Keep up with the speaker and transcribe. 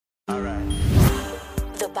All right.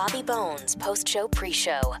 The Bobby Bones post-show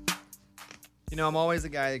pre-show. You know, I'm always the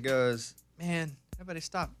guy that goes, man, everybody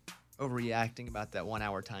stop overreacting about that 1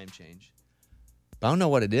 hour time change. But I don't know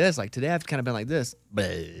what it is. Like today I've kind of been like this.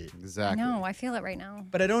 Exactly. No, I feel it right now.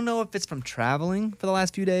 But I don't know if it's from traveling for the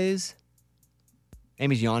last few days.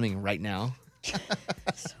 Amy's yawning right now.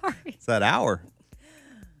 Sorry. It's that hour.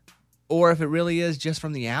 Or if it really is just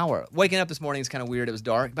from the hour. Waking up this morning is kind of weird. It was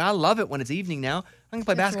dark. But I love it when it's evening now. I can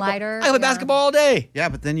play basketball. lighter, I can play basketball all day. Yeah,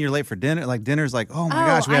 but then you're late for dinner. Like dinner's like, oh my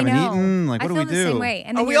gosh, we I haven't know. eaten. Like, I what do feel we the do? same way.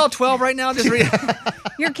 And Are then we all 12 right now? Just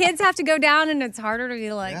your kids have to go down, and it's harder to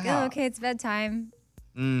be like, Yeah. oh, okay, it's bedtime.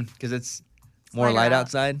 Because it's more Lighter light out.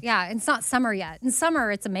 outside. Yeah, it's not summer yet. In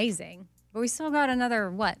summer, it's amazing. But we still got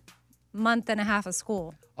another, month and a half of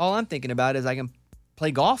school All I'm thinking about is I can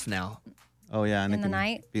play golf now. Oh yeah, and in it the can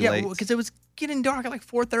night. Be Yeah, late. because it was getting dark at like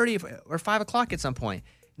 4:30 or 5 o'clock at some point.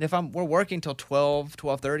 And if we're working till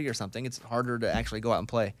 12:30 or something, it's harder to actually go out and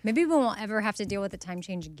play. Maybe we won't ever have to deal with the time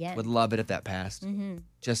change again. Would love it if that passed. Mm-hmm.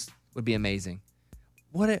 Just would be amazing.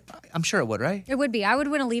 I'm sure it would, right? It would be. I would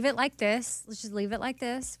want to leave it like this. Let's just leave it like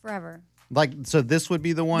this forever. Like, so this would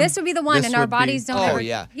be the one. This would be the one, This and our would be- bodies don't Oh, ever.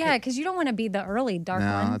 yeah. Yeah, because you don't want to be the early dark No,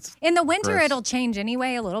 one. that's In the winter, gross. it'll change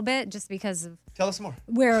anyway a little bit just because of Tell us more.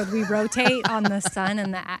 where we rotate on the sun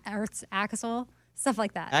and the Earth's axle, stuff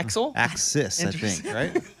like that. Axel? Axis, I think,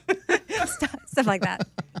 right? Stuff like that.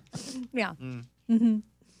 Yeah. Mm-hmm.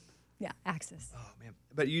 Yeah, axis. Oh, man.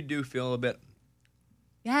 But you do feel a bit.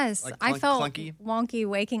 Yes, Like I felt clunky?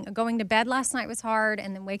 wonky. Going to bed last night was hard,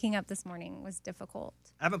 and then waking up this morning was difficult.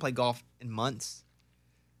 I haven't played golf in months.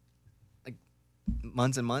 Like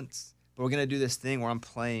months and months. But we're going to do this thing where I'm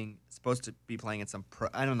supposed to be playing in some pro.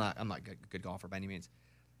 I'm not a good golfer by any means.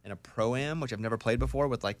 In a pro-am, which I've never played before,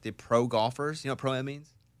 with like the pro golfers. You know what pro-am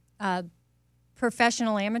means?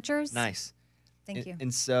 Professional amateurs. Nice. Thank you.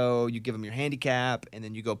 And so you give them your handicap, and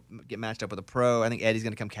then you go get matched up with a pro. I think Eddie's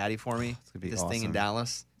going to come caddy for me. It's gonna be this thing in awesome.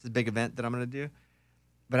 Dallas. It's a big event that I'm going to do.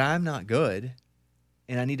 But I'm not good,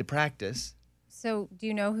 and I need to practice. So, do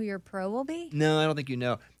you know who your pro will be? No, I don't think you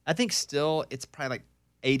know. I think still it's probably like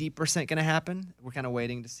 80% going to happen. We're kind of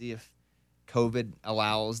waiting to see if COVID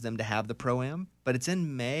allows them to have the pro-am. But it's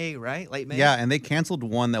in May, right? Late May? Yeah, and they canceled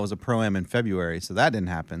one that was a pro-am in February, so that didn't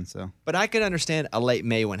happen. So But I could understand a late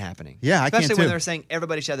May one happening. Yeah, I can Especially when too. they're saying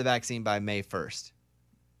everybody should have the vaccine by May 1st.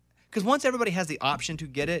 Because once everybody has the option to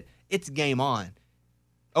get it, it's game on.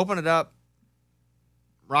 Open it up,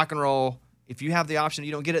 rock and roll. If you have the option,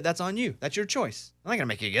 you don't get it, that's on you. That's your choice. I'm not going to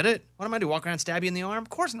make you get it. What am I going to do, walk around and stab you in the arm? Of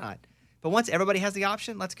course not. But once everybody has the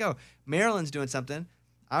option, let's go. Maryland's doing something.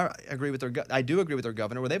 I do agree with their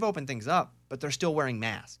governor where they've opened things up, but they're still wearing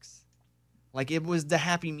masks. Like it was the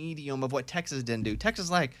happy medium of what Texas didn't do. Texas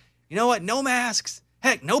is like, you know what? No masks.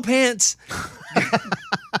 Heck, no pants.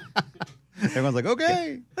 everyone's like,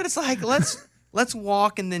 okay. But it's like let's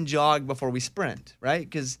walk and then jog before we sprint, right?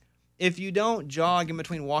 Because if you don't jog in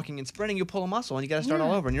between walking and sprinting, you pull a muscle and you got to start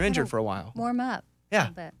all over and you're injured for a while. Warm up. Yeah. A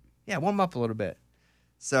little bit. Yeah, warm up a little bit.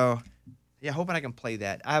 So, yeah, hoping I can play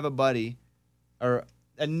that. I have a buddy or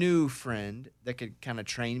a new friend that could kind of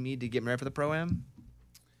train me to get ready for the pro-am.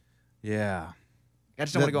 Yeah. I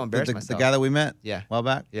just don't want to go embarrass the myself. guy that we met Yeah. a while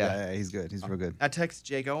back? Yeah. He's good. He's real good. I texted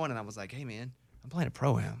Jake Owen and I was like, hey, man, I'm playing a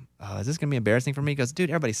pro-am. Is this going to be embarrassing for me? He goes, dude,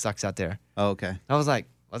 everybody sucks out there. Oh, okay. I was like,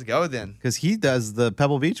 let's go then. Because he does the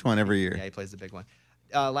Pebble Beach one every year. Yeah, he plays the big one.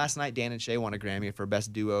 Last night, Dan and Shay won a Grammy for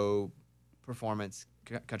Best Duo Performance,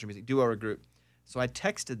 Country Music, Duo or Group. So I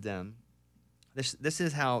texted them. This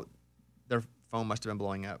is how their phone must have been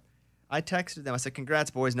blowing up. I texted them. I said, congrats,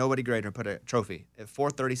 boys. Nobody greater put a trophy at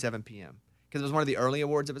 4:37 p.m. Because it was one of the early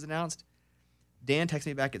awards that was announced. Dan texted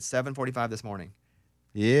me back at 7:45 this morning.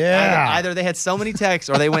 Yeah. Either they had so many texts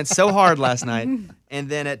or they went so hard last night. And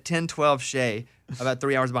then at 10:12, Shay, about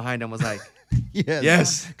 3 hours behind him, was like,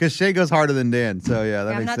 Yes. Because Shay goes harder than Dan. So, yeah,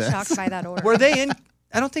 that I'm makes not sense. shocked by that order. were they in?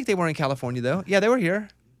 I don't think they were in California, though. Yeah, they were here.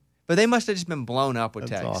 But they must have just been blown up with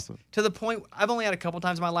That's text. awesome. To the point, I've only had a couple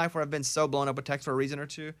times in my life where I've been so blown up with text for a reason or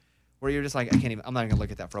two, where you're just like, I'm not even going to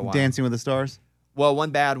look at that for a while. Dancing with the Stars? Well,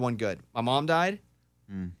 one bad, one good. My mom died,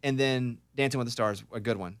 and then Dancing with the Stars, a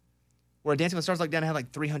good one. Where Dancing with the Stars looked down and had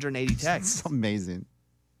like 380 texts. It's amazing.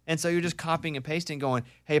 And so you're just copying and pasting, going,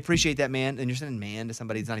 hey, appreciate that, man. And you're sending man to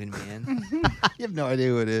somebody that's not even man. You have no idea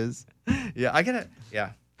who it is. Yeah, I get it.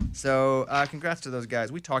 Yeah. So congrats to those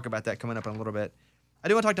guys. We talk about that coming up in a little bit. I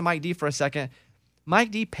do want to talk to Mike D for a second. Mike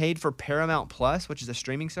D paid for Paramount Plus, which is a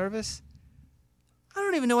streaming service. I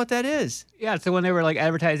don't even know what that is. Yeah, it's the one they were like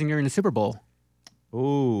advertising during the Super Bowl.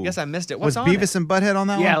 Ooh. I guess I missed it. Was What's on Beavis and Butthead on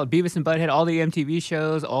that Yeah, one? Beavis and Butthead, all the MTV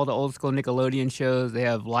shows, all the old school Nickelodeon shows. They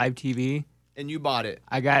have live TV. And you bought it.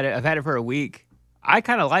 I got it. I've had it for a week. I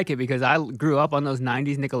kind of like it because I grew up on those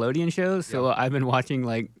 90s Nickelodeon shows, so I've been watching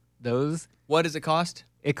like those. What does it cost?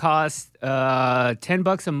 It costs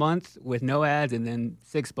 $10 a month with no ads and then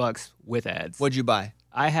 $6 with ads. What'd you buy?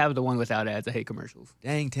 I have the one without ads. I hate commercials.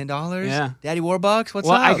 Dang, $10? Yeah. Daddy Warbucks? What's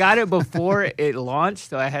Well, up? I got it before it launched,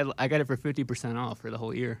 so I got it for 50% off for the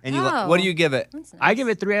whole year. And what do you give it? That's nice. I give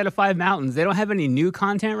it 3 out of 5 mountains. They don't have any new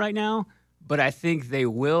content right now, but I think they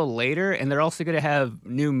will later. And they're also going to have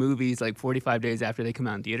new movies like 45 days after they come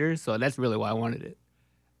out in theaters. So that's really why I wanted it.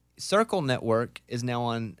 Circle Network is now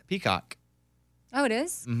on Peacock. Oh, it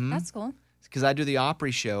is? Mhm. That's cool. Because I do the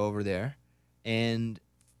Opry show over there. And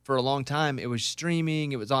for a long time, it was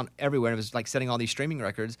streaming. It was on everywhere. It was like setting all these streaming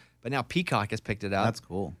records. But now Peacock has picked it up. That's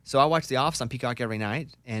cool. So I watch The Office on Peacock every night.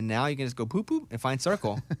 And now you can just go poop poop and find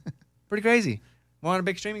Circle. Pretty crazy. We're on a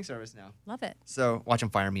big streaming service now. Love it. So watch them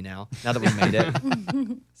fire me now that we made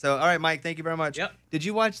it. So, all right, Mike, thank you very much. Yep. Did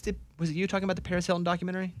you watch was it you talking about the Paris Hilton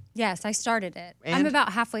documentary? Yes, I started it. I'm And?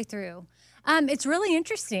 about halfway through. It's really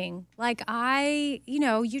interesting. Like I've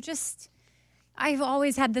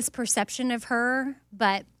always had this perception of her,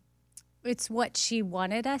 but it's what she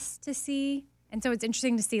wanted us to see. And so it's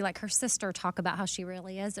interesting to see like her sister talk about how she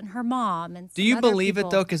really is and her mom and Do some you other believe it people.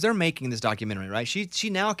 though? Because they're making this documentary, right? She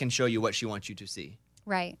now can show you what she wants you to see.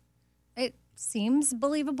 Right. It seems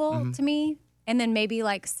believable Mm-hmm. to me. And then maybe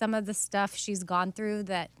like some of the stuff she's gone through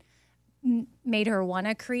that made her want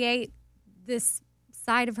to create this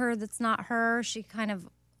side of her that's not her. She kind of,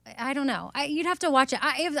 I don't know. You'd have to watch it.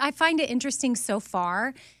 I find it interesting so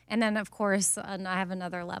far. And then, of course, I have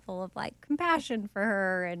another level of like compassion for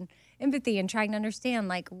her and empathy and trying to understand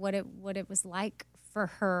like what it was like for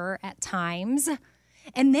her at times.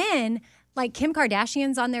 And then like Kim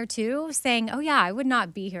Kardashian's on there too saying, oh yeah, I would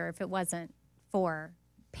not be here if it wasn't for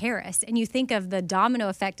Paris. And you think of the domino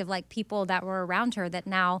effect of like people that were around her that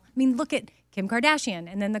now, I mean, look at Kim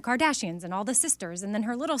Kardashian and then the Kardashians and all the sisters and then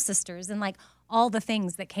her little sisters and like all the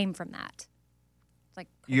things that came from that. It's like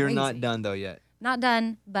crazy. You're not done though yet. Not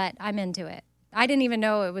done, but I'm into it. I didn't even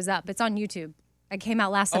know it was up. It's on YouTube. It came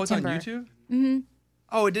out last September. Oh, it's on YouTube? Mm-hmm.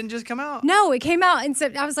 Oh, it didn't just come out? No, it came out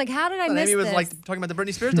and I was like, how did I miss Amy was this? like talking about the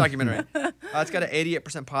Britney Spears documentary. It's got an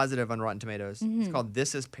 88% positive on Rotten Tomatoes. Mm-hmm. It's called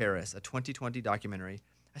This Is Paris, a 2020 documentary.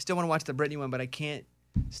 I still want to watch the Britney one, but I can't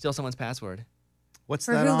steal someone's password. What's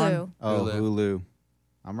For that Hulu. on? Oh, Hulu. Hulu.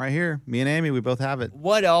 I'm right here. Me and Amy, we both have it.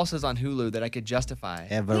 What else is on Hulu that I could justify?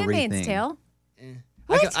 Everything. Handmaid's Tale.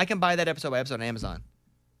 I can buy that episode by episode on Amazon.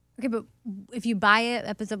 Okay, but if you buy it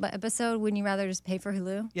episode by episode, wouldn't you rather just pay for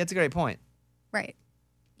Hulu? Yeah, it's a great point. Right.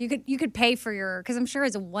 You could pay for your because I'm sure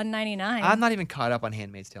it's $1.99. I'm not even caught up on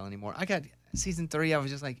Handmaid's Tale anymore. I got season 3. I was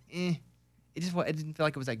just like, eh. It didn't feel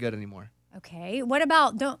like it was that good anymore. Okay. What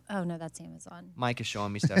about Oh no, that's Amazon. Mike is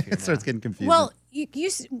showing me stuff here It starts now. getting confusing. Well,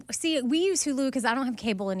 see, we use Hulu because I don't have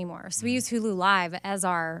cable anymore, so Mm-hmm. we use Hulu Live as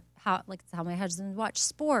our it's how my husband watch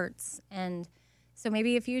sports, and so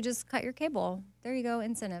maybe if you just cut your cable, there you go,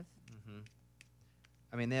 incentive.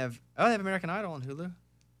 I mean, they have American Idol on Hulu.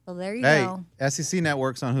 Well, there you hey, go. SEC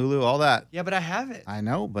networks on Hulu, all that. Yeah, but I have it. I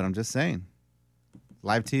know, but I'm just saying.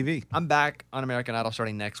 Live TV. I'm back on American Idol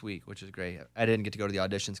starting next week, which is great. I didn't get to go to the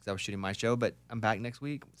auditions because I was shooting my show, but I'm back next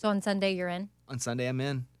week. So on Sunday you're in. On Sunday, I'm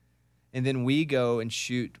in. And then we go and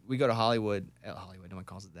shoot. We go to Hollywood. Hollywood, no one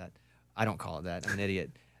calls it that. I don't call it that. I'm an idiot.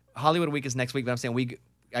 Hollywood week is next week, but I'm saying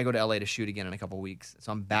I go to LA to shoot again in a couple weeks.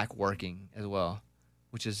 So I'm back working as well,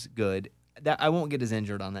 which is good. I won't get as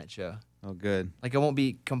injured on that show. Oh, good. Like I won't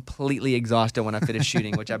be completely exhausted when I finish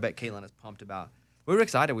shooting, which I bet Caitlin is pumped about. We were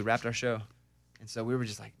excited. We wrapped our show. And so we were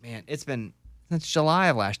just like, man, it's been since July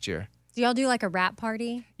of last year. Do y'all do like a rap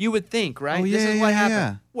party? You would think, right? Oh, This yeah, is what yeah, happened.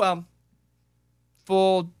 yeah. Well,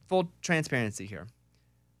 full transparency here.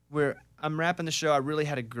 I'm wrapping the show. I really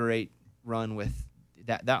had a great run with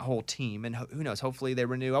that whole team, and who knows? Hopefully they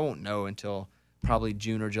renew. I won't know until probably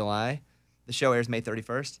June or July. The show airs May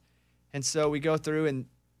 31st, and so we go through, and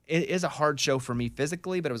it is a hard show for me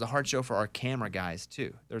physically, but it was a hard show for our camera guys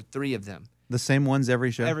too. There are 3 of them. The same ones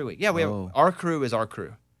every show? Every week. Yeah, we have Oh. our crew is our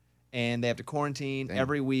crew. And they have to quarantine Dang.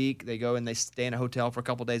 every week. They go and they stay in a hotel for a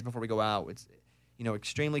couple days before we go out. It's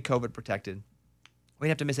extremely COVID protected. We didn't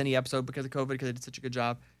have to miss any episode because of COVID because they did such a good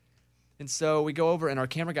job. And so we go over and our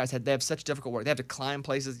camera guys they have such difficult work. They have to climb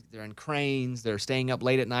places. They're in cranes. They're staying up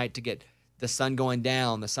late at night to get the sun going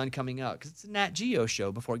down, the sun coming up because it's a Nat Geo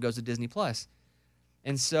show before it goes to Disney Plus.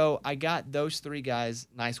 And so I got those 3 guys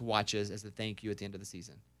nice watches as a thank you at the end of the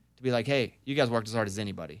season. To be like, hey, you guys worked as hard as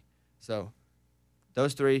anybody. So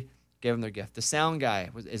those 3 gave them their gift. The sound guy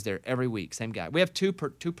is there every week, same guy. We have two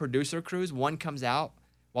producer crews. One comes out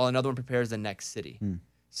while another one prepares the next city.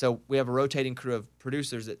 So we have a rotating crew of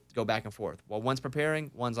producers that go back and forth. While one's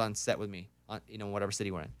preparing, one's on set with me, on whatever city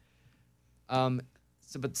we're in.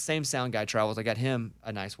 But the same sound guy travels. I got him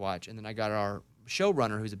a nice watch, and then I got our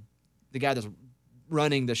showrunner, who's the guy that's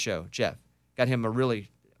running the show, Jeff. Got him a really,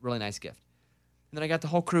 really nice gift. And then I got the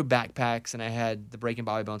whole crew backpacks, and I had the Breaking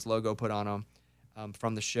Bobby Bones logo put on them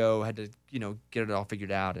from the show. I had to, get it all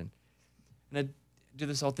figured out, and I do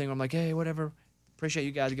this whole thing where I'm like, hey, whatever, appreciate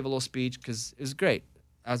you guys. Give a little speech because it was great.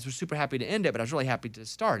 I was super happy to end it, but I was really happy to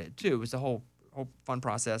start it too. It was the whole fun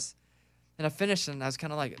process. And I finished, and I was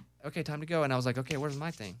kind of like, okay, time to go. And I was like, okay, where's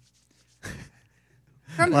my thing?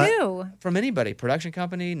 From who? From anybody, production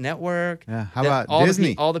company, network. Yeah, how about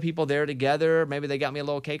Disney? All the people there together. Maybe they got me a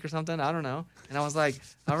little cake or something. I don't know. And I was like,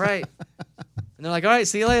 all right. And they're like, all right,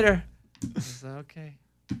 see you later. I was like, okay.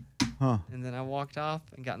 Huh. And then I walked off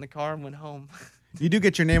and got in the car and went home. You do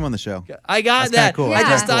get your name on the show. I got That's that. kinda cool. I Yeah.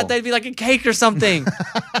 just Cool. thought they'd be like a cake or something.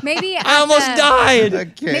 Maybe I almost died.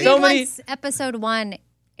 Okay. Maybe So once many. episode 1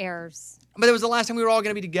 airs. But it was the last time we were all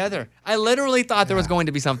going to be together. I literally thought there was going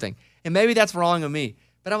to be something. And maybe that's wrong of me.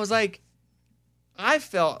 But I was like, I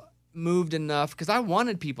felt moved enough because I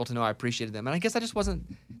wanted people to know I appreciated them. And I guess I just wasn't,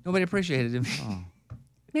 nobody appreciated me.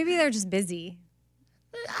 Maybe they're just busy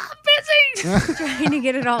I'm busy. trying to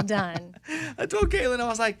get it all done. I told Caitlin, I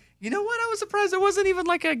was like, you know what? I was surprised there wasn't even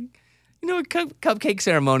like a cupcake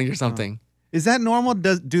ceremony or something. Is that normal?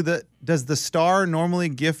 Does the star normally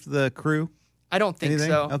gift the crew I don't think anything?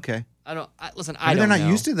 so. Okay. Listen, Maybe I don't they're not know.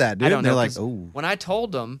 used to that, dude. I don't They're know. like, 'cause oh. When I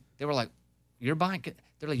told them, they were like, you're buying.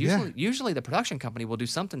 They're like, Yeah. usually the production company will do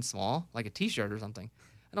something small, like a T-shirt or something.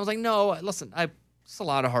 And I was like, no, listen, it's a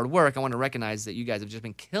lot of hard work. I want to recognize that you guys have just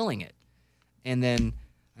been killing it. And then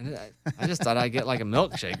I just thought I'd get like a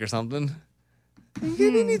milkshake or something. I didn't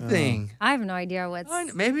get anything. I have no idea what's.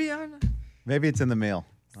 Maybe Maybe it's in the mail.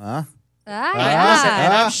 Huh? Listen,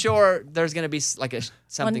 and Ah. I'm sure there's going to be like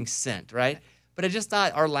something sent, right? But I just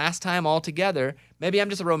thought our last time all together, maybe I'm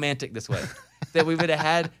just a romantic this way, that we would have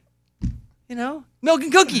had, milk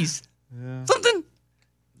and cookies, something.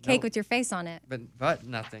 Cake with your face on it. But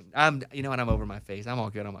nothing. I'm over my face. I'm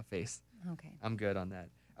all good on my face. Okay. I'm good on that.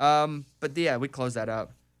 But yeah, we closed that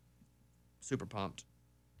up. Super pumped.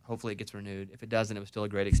 Hopefully it gets renewed. If it doesn't, it was still a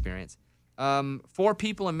great experience. 4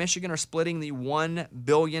 people in Michigan are splitting the $1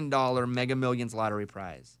 billion Mega Millions lottery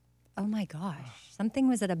prize. Oh my gosh. Something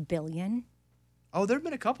was at $1 billion. Oh, there have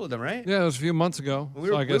been a couple of them, right? Yeah, it was a few months ago. We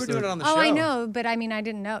so were, I we guess were doing it on the show. Oh, I know, but I mean, I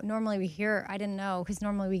didn't know. Normally I didn't know because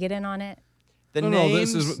normally we get in on it. The No,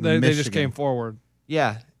 names, this is they just Michigan. came forward.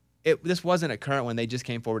 yeah. This wasn't a current one. They just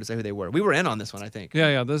came forward to say who they were. We were in on this one, I think.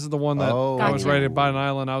 Yeah. This is the one that Oh. I was Gotcha. ready to buy an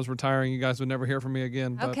island. I was retiring. You guys would never hear from me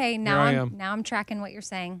again. But Okay, here now I am. I'm tracking what you're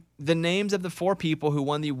saying. The names of the 4 people who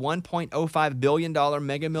won the $1.05 billion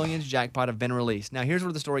Mega Millions jackpot have been released. Now, here's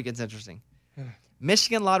where the story gets interesting.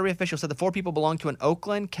 Michigan lottery officials said the 4 people belong to an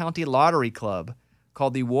Oakland County lottery club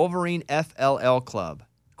called the Wolverine FLL Club.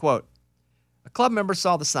 Quote, a club member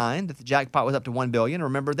saw the sign that the jackpot was up to $1 billion.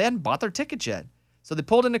 Remember, they hadn't bought their tickets yet. So they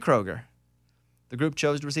pulled into Kroger. The group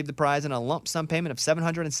chose to receive the prize in a lump sum payment of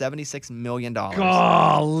 $776 million.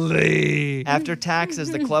 Golly. After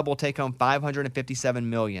taxes, the club will take home $557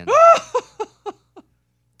 million.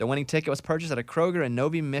 The winning ticket was purchased at a Kroger in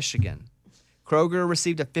Novi, Michigan. Kroger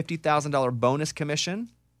received a $50,000 bonus commission.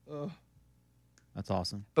 That's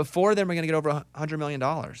awesome. Before then, we're going to get over $100 million.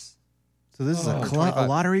 So this is a 25.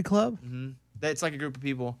 lottery club? It's like a group of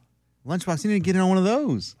people. Lunchbox, you need to get in on one of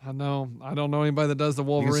those. I know. I don't know anybody that does the You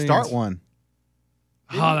Wolverines. can start one.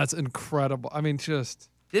 Oh, that's incredible. I mean, just.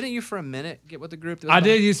 Didn't you for a minute get with the group? I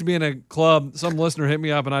did used to be in a club. Some listener hit me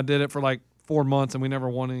up, and I did it for like 4 months, and we never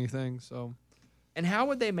won anything. So, And how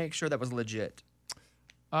would they make sure that was legit?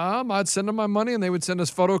 I'd send them my money, and they would send us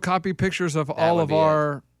photocopy pictures of all would of be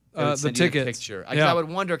our They would the send you a tickets. picture. Yeah. I would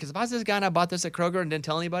wonder, because if I was this guy and I bought this at Kroger and didn't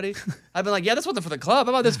tell anybody, I'd be like, yeah, this wasn't for the club.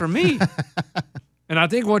 I bought this for me. And I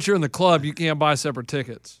think once you're in the club, you can't buy separate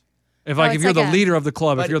tickets. If Oh, if it's you're like the a- leader of the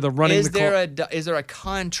club, But if you're the running is the club, is there a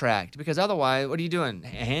contract? Because otherwise, what are you doing? A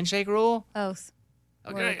handshake rule? Oath.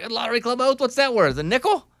 Okay, a lottery club oath. What's that worth? A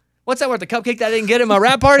nickel? What's that worth? The cupcake that I didn't get at my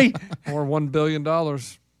rap party? or $1 billion.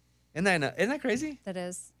 Isn't that crazy? That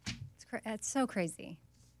is. It's so crazy.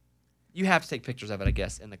 You have to take pictures of it, I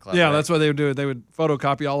guess, in the club. Yeah, right? that's what they would do. It. They would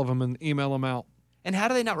photocopy all of them and email them out. And how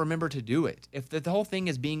do they not remember to do it? If the whole thing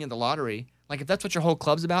is being in the lottery, like if that's what your whole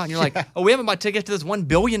club's about, and you're like, oh, we haven't bought tickets to this $1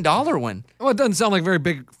 billion one. Well, it doesn't sound like very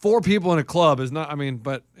big. 4 people in a club is not. I mean,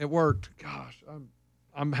 but it worked. Gosh,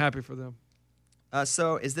 I'm happy for them.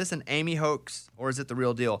 So is this an Amy hoax or is it the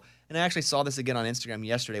real deal? And I actually saw this again on Instagram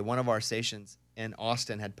yesterday. One of our stations in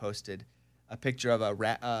Austin had posted a picture of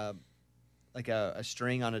like a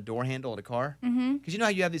string on a door handle at a car. Because you know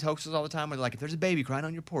how you have these hoaxes all the time where they're like, if there's a baby crying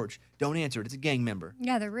on your porch, don't answer it. It's a gang member.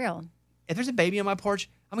 Yeah, they're real. If there's a baby on my porch,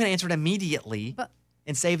 I'm going to answer it immediately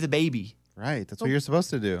and save the baby. Right. That's what you're supposed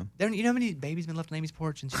to do. You know how many babies been left on Amy's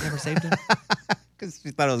porch and she never saved them? Because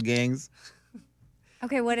she thought it was gangs.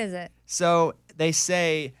 Okay, what is it? So they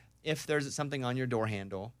say if there's something on your door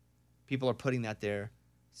handle, people are putting that there.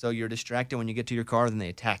 So you're distracted when you get to your car, then they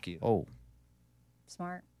attack you. Oh.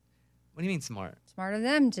 Smart. What do you mean smart? Smart of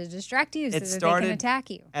them to distract you so It that they started can attack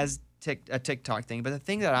you. as a TikTok thing, but the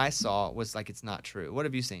thing that I saw was like it's not true. What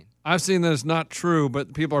have you seen? I've seen that it's not true,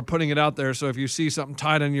 but people are putting it out there. So if you see something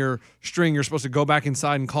tied on your string, you're supposed to go back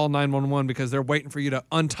inside and call 911 because they're waiting for you to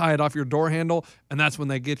untie it off your door handle, and that's when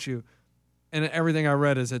they get you. And everything I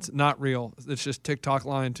read is it's not real. It's just TikTok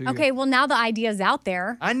lying to you. Okay, well, now the idea's out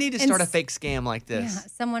there. I need to And start a s- fake scam like Yeah,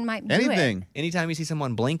 this. someone might do Anything. Anytime you see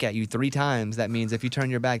someone blink at you 3 times, that means if you turn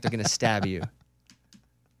your back, they're going to stab you.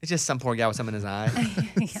 It's just some poor guy with something in his eye.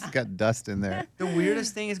 It's got dust in there. The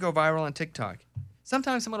weirdest thing is go viral on TikTok.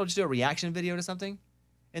 Sometimes someone will just do a reaction video to something,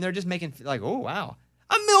 and they're just making like, oh, wow,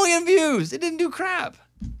 1 million views. It didn't do crap.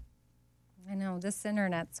 I know, this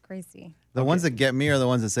internet's crazy. The ones that get me are the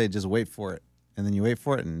ones that say, just wait for it. And then you wait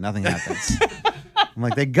for it and nothing happens. I'm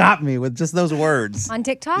like, they got me with just those words. On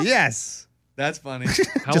TikTok? Yes. That's funny.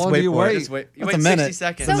 How Just long wait do you for it. wait? Just wait. You That's wait a minute. 60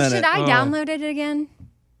 seconds. So a minute. should I Oh. download it again?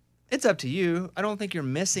 It's up to you. I don't think you're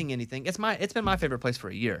missing anything. It's been my favorite place for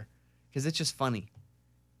a year because it's just funny.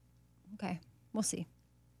 Okay, we'll see.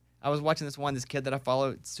 I was watching this kid that I follow.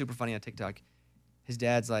 It's super funny on TikTok. His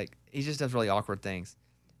dad's like, he just does really awkward things.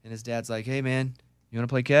 And his dad's like, hey, man, you want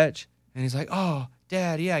to play catch? And he's like, oh,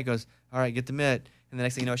 Dad, yeah. He goes, all right, get the mitt. And the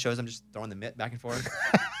next thing you know, it shows him just throwing the mitt back and forth.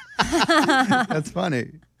 That's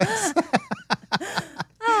funny.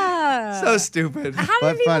 So stupid. How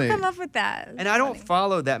But did people funny. come up with that? And I don't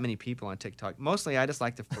follow that many people on TikTok. Mostly, I just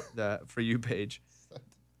like the For You page.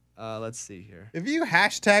 Let's see here. If you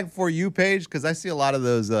hashtag For You page, because I see a lot of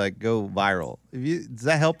those go viral. Does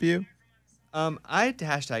that help you? I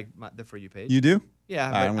hashtag the For You page. You do? Yeah,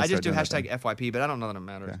 All right, I'm but gonna I just start do doing that hashtag FYP, but I don't know that it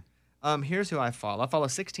matters. Okay. Here's who I follow. I follow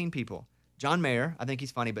 16 people. John Mayer, I think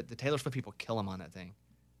he's funny, but the Taylor Swift people kill him on that thing.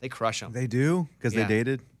 They crush him. They do? Because Yeah. they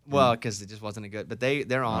dated? Well, because it just wasn't a good, but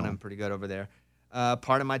they're on him pretty good over there.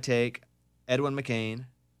 Part of my take, Edwin McCain,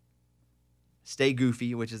 Stay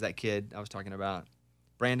Goofy, which is that kid I was talking about,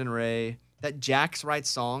 Brandon Ray, that Jax writes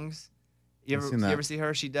songs. You I've ever, seen you that. ever see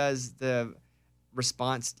her? She does the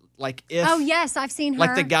response, like if, Oh, yes, I've seen her.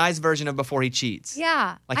 like the guy's version of Before He Cheats.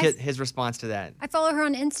 Yeah. Like I, his response to that. I follow her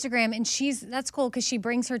on Instagram, and that's cool because she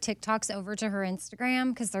brings her TikToks over to her Instagram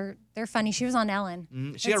because they're funny. She was on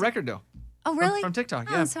Ellen. She had a record though. Oh, really? From TikTok,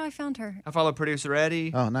 Oh, yeah. that's how I found her. I follow Producer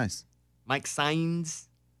Eddie, Oh, nice. Mike Sines,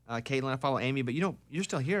 Caitlin. I follow Amy, but you're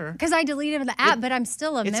still here. Because I deleted the app, but I'm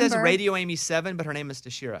still a It member. says Radio Amy 7, but her name is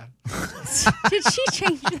Tashira. Did she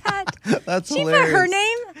change that? That's She hilarious. put her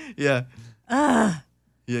name? Yeah. Ugh.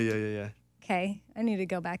 Yeah. Okay, I need to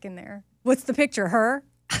go back in there. What's the picture? Her?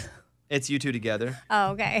 It's you two together,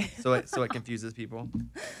 Oh, okay. so it confuses people.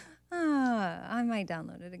 I might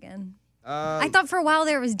download it again. I I thought for a while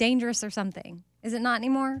there it was dangerous or something. Is it not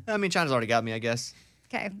anymore? mean, China's already got me, I guess.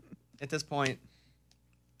 Okay. At this point,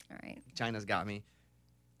 All right. China's got me.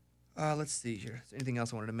 Let's see here. Is there anything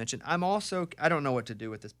else I wanted to mention? I don't know what to do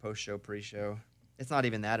with this post-show, pre-show. It's not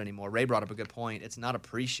even that anymore. Ray brought up a good point. It's not a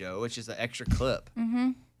pre-show. It's just an extra clip.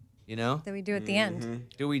 Mm-hmm. You know? That we do at the end.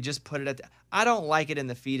 Do we just put it at I don't like it in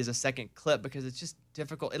the feed as a second clip because it's just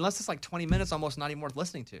difficult. Unless it's like 20 minutes, almost not even worth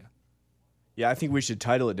listening to. Yeah, I think we should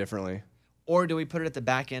title it differently. Or do we put it at the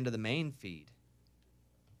back end of the main feed?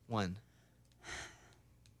 One.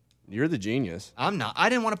 You're the genius. I'm not. I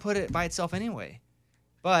didn't want to put it by itself anyway.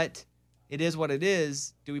 But it is what it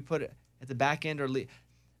is. Do we put it at the back end or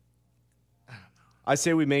I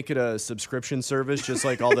say we make it a subscription service, just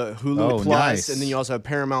like all the Hulu Oh, Plus, nice. and then you also have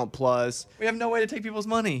Paramount Plus we have no way to take people's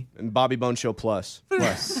money. and Bobby Bone Show Plus.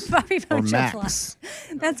 Plus. Bobby Or Bone Show Max. Plus.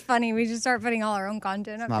 That's funny. We just start putting all our own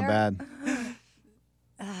content up Not there. bad.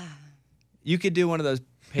 You could do one of those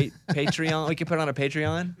Patreon. We could put it on a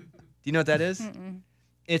Patreon. Do you know what that is?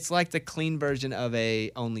 It's like the clean version of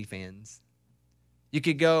a OnlyFans. You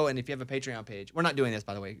could go, and if you have a Patreon page, we're not doing this,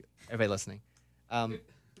 by the way, everybody listening.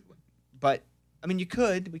 But, I mean, we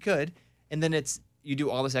could, and then you do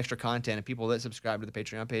all this extra content, and people that subscribe to the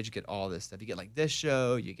Patreon page get all this stuff. You get, like, this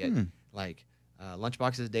show, you get, like,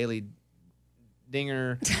 Lunchbox's Daily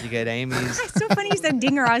Dinger, you get Amy's. It's so funny you said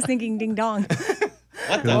dinger. I was thinking ding dong.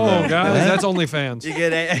 Oh, guys, that's OnlyFans. You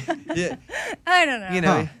get, yeah, I don't know. you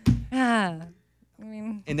know. Ah, I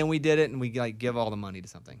mean, And then we did it, and we, like, give all the money to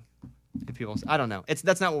something. people. I don't know.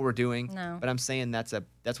 That's not what we're doing. No. But I'm saying that's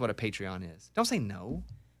what a Patreon is. Don't say no.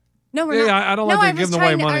 No, we're Yeah, not. I don't no, like to I give was them away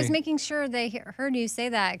trying to- I money. was making sure they heard you say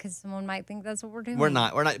that because someone might think that's what we're doing. We're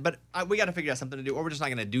not. But we got to figure out something to do, or we're just not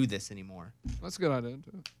going to do this anymore. That's a good idea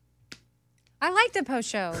too. I like the post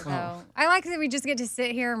show Oh. though. I like that we just get to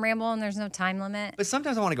sit here and ramble and there's no time limit. But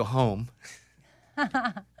sometimes I want to go home.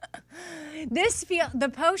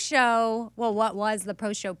 The post show, well, what was the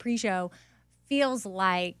post show pre-show, feels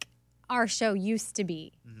like our show used to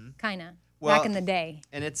be, kind of Well, back in the day.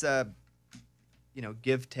 And it's a,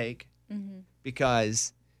 give take, Mm-hmm.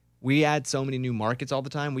 because we add so many new markets all the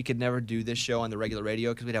time. We could never do this show on the regular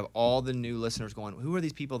radio because we'd have all the new listeners going, who are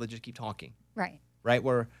these people that just keep talking? Right. Right?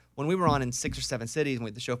 Where when we were on in 6 or 7 cities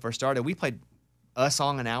when the show first started, we played a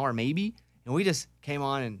song an hour maybe, and we just came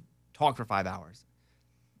on and talked for 5 hours.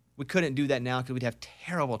 We couldn't do that now because we'd have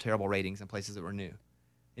terrible, terrible ratings in places that were new.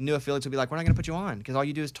 And new affiliates would be like, we're not going to put you on because all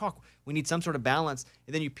you do is talk. We need some sort of balance.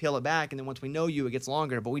 And then you peel it back, and then once we know you, it gets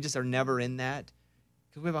longer. But we just are never in that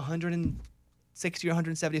because we have 160 or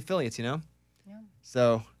 170 affiliates, Yeah.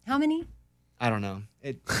 So How many? I don't know.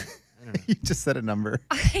 I don't know. You just said a number.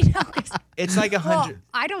 I know. 'Cause- It's like 100. well,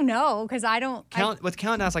 I don't know because I don't. With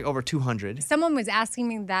Countdown, it's like over 200. Someone was asking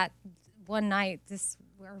me that one night.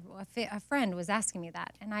 A friend was asking me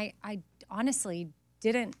that, and I honestly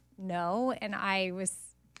didn't know, and I was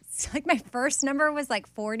like, my first number was like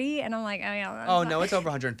 40, and I'm like, oh yeah. Oh, no, it's over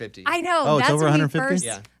 150. I know. Oh, it's that's over when 150? we first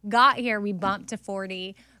Yeah. got here. We bumped to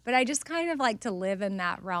 40, but I just kind of like to live in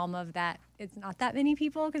that realm of that. It's not that many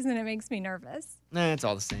people because then it makes me nervous. Nah, it's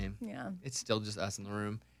all the same. Yeah. It's still just us in the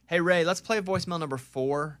room. Hey, Ray, let's play voicemail number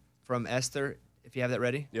 4 from Esther, if you have that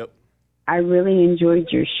ready. Yep. I really enjoyed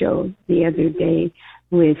your show the other day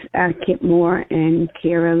with Kip Moore and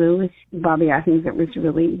Kiara Lewis. Bobby, I think that was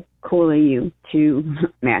really cool of you to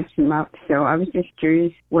match them up. So I was just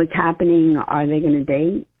curious, what's happening? Are they going to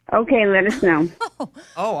date? Okay, let us know.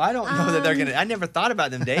 Oh, I don't know that they're going to. I never thought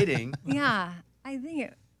about them dating. Yeah. I think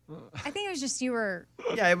it was just you were.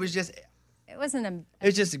 Yeah, it was just It wasn't it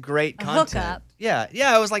was just great A content. hookup. Yeah,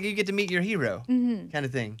 it was like you get to meet your hero kind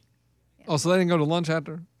of thing. Oh, so they didn't go to lunch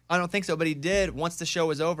after? I don't think so, but he did. Once the show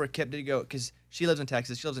was over, Kip did go, because she lives in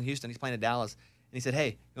Texas, she lives in Houston, he's playing in Dallas. And he said, hey,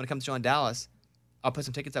 you want to come to the show in Dallas? I'll put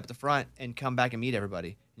some tickets up at the front and come back and meet everybody.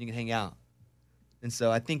 And you can hang out. And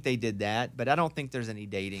so I think they did that, but I don't think there's any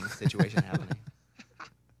dating situation happening.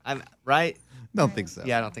 I'm right? Don't think so.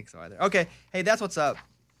 Yeah, I don't think so either. Okay, hey, that's what's up.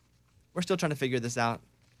 We're still trying to figure this out.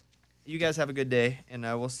 You guys have a good day, and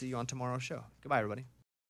we'll see you on tomorrow's show. Goodbye, everybody.